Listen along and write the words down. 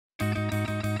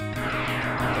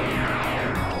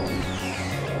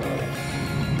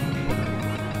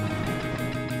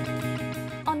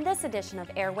this edition of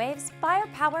Airwaves,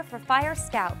 Firepower for Fire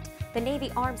Scout. The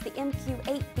Navy arms the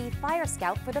MQ-8B Fire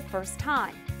Scout for the first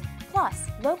time. Plus,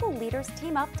 local leaders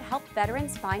team up to help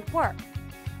veterans find work.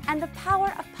 And the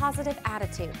power of positive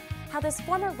attitude, how this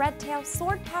former Red Tail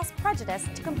soared past prejudice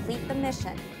to complete the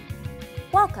mission.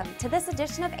 Welcome to this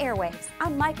edition of Airwaves.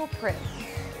 I'm Michael Prue.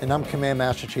 And I'm Command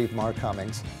Master Chief Mark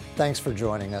Cummings. Thanks for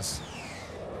joining us.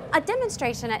 A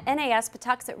demonstration at NAS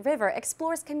Patuxent River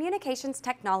explores communications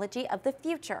technology of the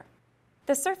future.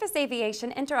 The Surface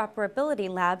Aviation Interoperability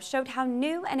Lab showed how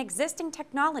new and existing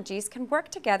technologies can work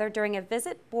together during a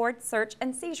visit, board, search,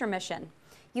 and seizure mission.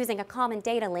 Using a common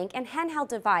data link and handheld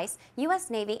device, U.S.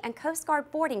 Navy and Coast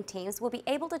Guard boarding teams will be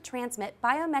able to transmit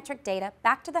biometric data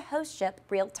back to the host ship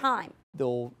real time.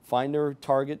 They'll find their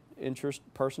target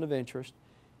person of interest,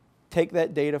 take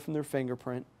that data from their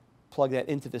fingerprint, plug that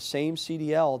into the same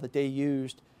CDL that they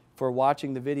used for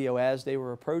watching the video as they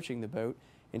were approaching the boat,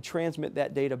 and transmit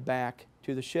that data back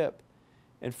to the ship.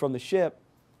 And from the ship,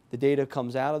 the data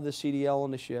comes out of the CDL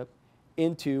on the ship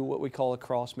into what we call a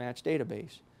cross-match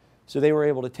database. So they were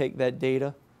able to take that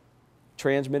data,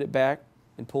 transmit it back,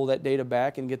 and pull that data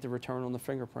back and get the return on the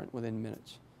fingerprint within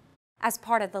minutes. As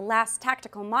part of the last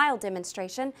Tactical Mile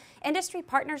demonstration, industry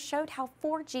partners showed how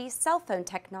 4G cell phone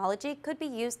technology could be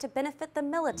used to benefit the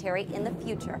military in the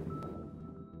future.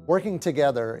 Working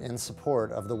together in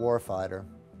support of the warfighter.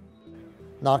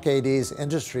 NAVAIR's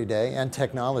Industry Day and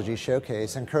Technology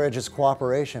Showcase encourages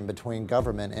cooperation between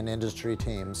government and industry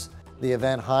teams. The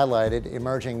event highlighted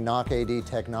emerging NAVAIR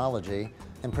technology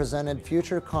and presented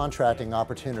future contracting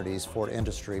opportunities for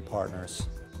industry partners.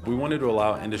 We wanted to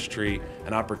allow industry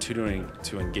an opportunity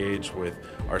to engage with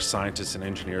our scientists and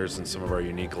engineers in some of our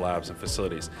unique labs and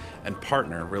facilities and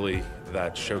partner. Really,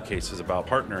 that showcase is about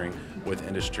partnering with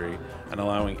industry and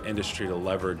allowing industry to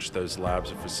leverage those labs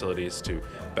and facilities to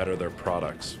better their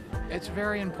products. It's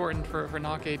very important for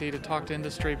NAVAIR to talk to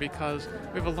industry because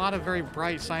we have a lot of very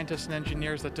bright scientists and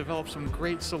engineers that develop some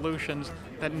great solutions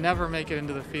that never make it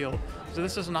into the field. So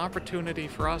this is an opportunity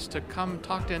for us to come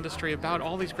talk to industry about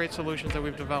all these great solutions that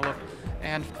we've developed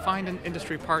and find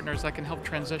industry partners that can help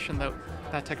transition that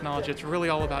technology. It's really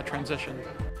all about transition.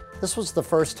 This was the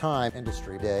first time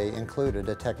Industry Day included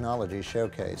a technology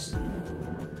showcase.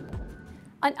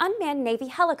 An unmanned Navy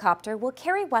helicopter will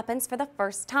carry weapons for the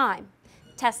first time.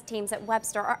 Test teams at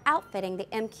Webster are outfitting the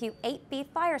MQ-8B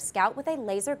Fire Scout with a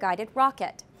laser-guided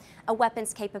rocket. A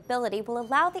weapons capability will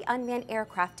allow the unmanned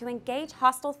aircraft to engage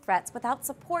hostile threats without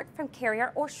support from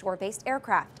carrier or shore-based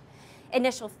aircraft.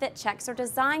 Initial fit checks are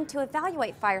designed to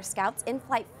evaluate Fire Scouts'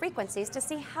 in-flight frequencies to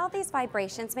see how these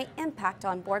vibrations may impact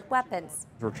onboard weapons.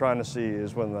 What we're trying to see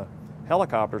is when the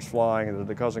helicopter's flying, that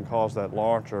it doesn't cause that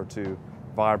launcher to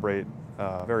vibrate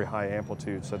very high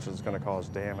amplitude, such as it's going to cause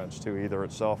damage to either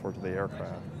itself or to the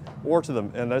aircraft, or to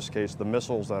in this case, the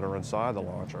missiles that are inside the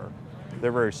launcher.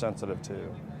 They're very sensitive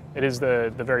too. It is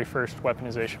the very first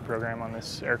weaponization program on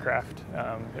this aircraft.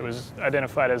 It was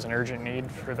identified as an urgent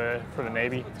need for the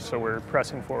Navy, so we're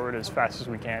pressing forward as fast as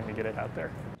we can to get it out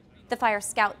there. The Fire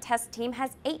Scout test team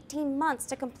has 18 months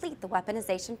to complete the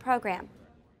weaponization program.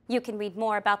 You can read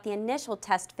more about the initial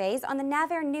test phase on the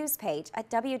NAVAIR news page at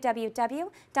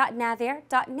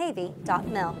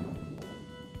www.navair.navy.mil.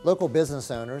 Local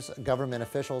business owners, government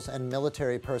officials, and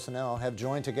military personnel have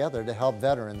joined together to help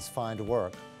veterans find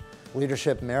work.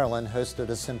 Leadership Maryland hosted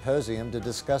a symposium to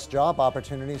discuss job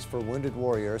opportunities for wounded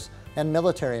warriors and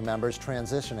military members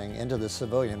transitioning into the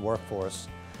civilian workforce.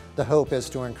 The hope is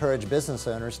to encourage business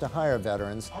owners to hire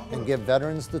veterans and give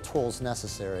veterans the tools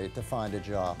necessary to find a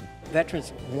job.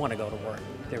 Veterans want to go to work.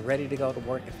 They're ready to go to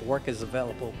work. If work is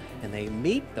available and they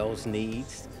meet those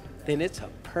needs, then it's a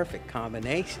perfect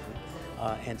combination.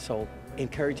 And so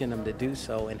encouraging them to do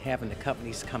so and having the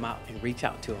companies come out and reach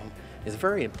out to them is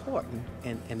very important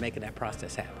in making that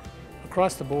process happen.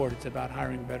 Across the board, it's about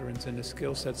hiring veterans and the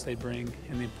skill sets they bring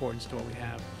and the importance to what we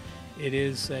have. It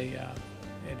is a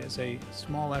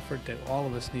small effort that all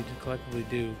of us need to collectively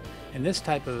do. And this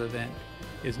type of event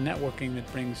is networking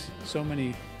that brings so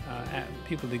many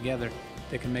people together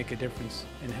that can make a difference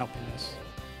in helping us.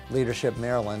 Leadership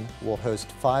Maryland will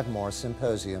host 5 more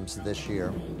symposiums this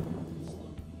year.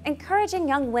 Encouraging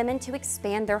young women to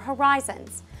expand their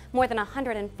horizons. More than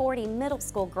 140 middle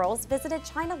school girls visited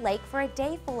China Lake for a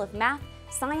day full of math,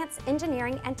 science,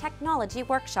 engineering, and technology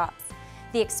workshops.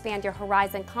 The Expand Your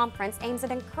Horizon Conference aims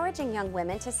at encouraging young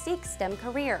women to seek STEM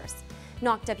careers.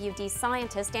 NOC-WD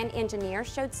scientists and engineers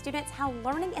showed students how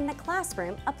learning in the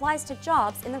classroom applies to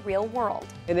jobs in the real world.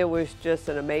 And it was just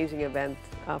an amazing event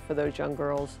for those young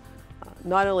girls.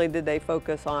 Not only did they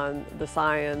focus on the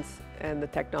science and the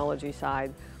technology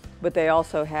side, but they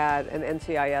also had an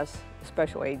NCIS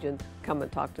special agent come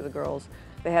and talk to the girls.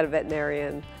 They had a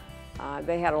veterinarian.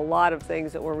 They had a lot of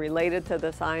things that were related to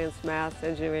the science, math,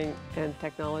 engineering, and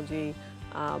technology,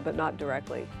 but not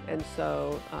directly. And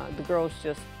so the girls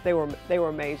they were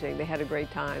amazing. They had a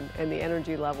great time, and the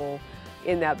energy level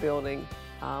in that building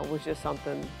was just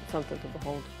something to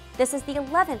behold. This is the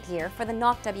 11th year for the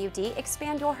NAWC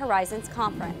Expand Your Horizons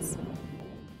Conference.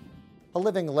 A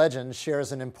living legend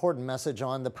shares an important message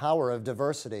on the power of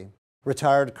diversity.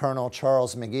 Retired Colonel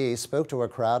Charles McGee spoke to a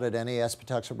crowd at NAS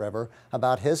Patuxent River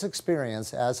about his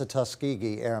experience as a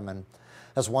Tuskegee Airman.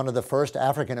 As one of the first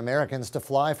African Americans to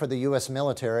fly for the U.S.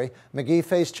 military, McGee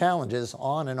faced challenges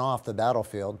on and off the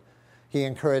battlefield. He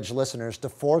encouraged listeners to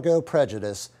forego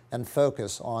prejudice and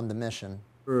focus on the mission.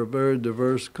 We're a very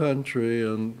diverse country,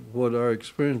 and what our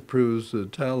experience proves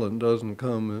that talent doesn't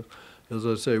come, as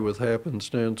I say, with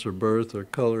happenstance or birth or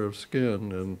color of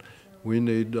skin. And we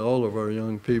need all of our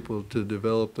young people to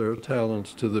develop their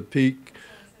talents to the peak,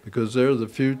 because they're the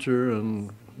future,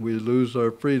 and we lose our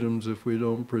freedoms if we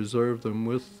don't preserve them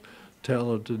with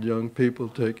talented young people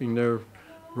taking their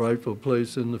rightful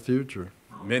place in the future.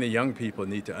 Many young people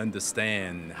need to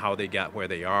understand how they got where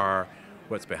they are,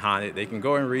 what's behind it. They can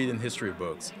go and read in history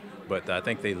books, but I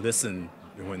think they listen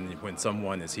when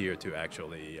someone is here to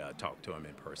actually talk to them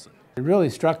in person. It really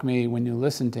struck me when you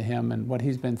listen to him and what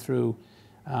he's been through.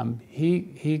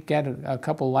 He got a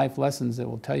couple life lessons that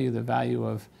will tell you the value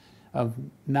of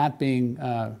not being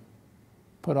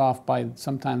put off by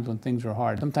sometimes when things are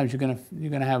hard. Sometimes you're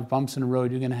gonna have bumps in the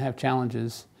road, you're gonna have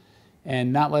challenges,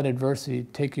 and not let adversity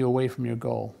take you away from your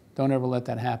goal. Don't ever let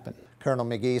that happen. Colonel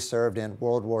McGee served in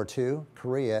World War II,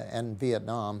 Korea, and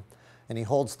Vietnam, and he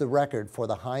holds the record for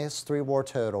the highest three-war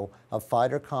total of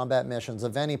fighter combat missions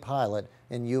of any pilot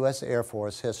in U.S. Air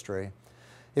Force history.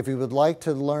 If you would like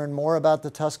to learn more about the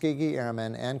Tuskegee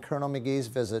Airmen and Colonel McGee's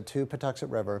visit to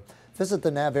Patuxent River, visit the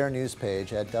NAVAIR news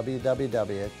page at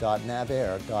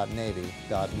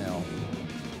www.navair.navy.mil.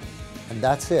 And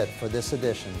that's it for this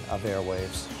edition of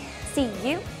Airwaves. See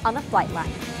you on the flight line.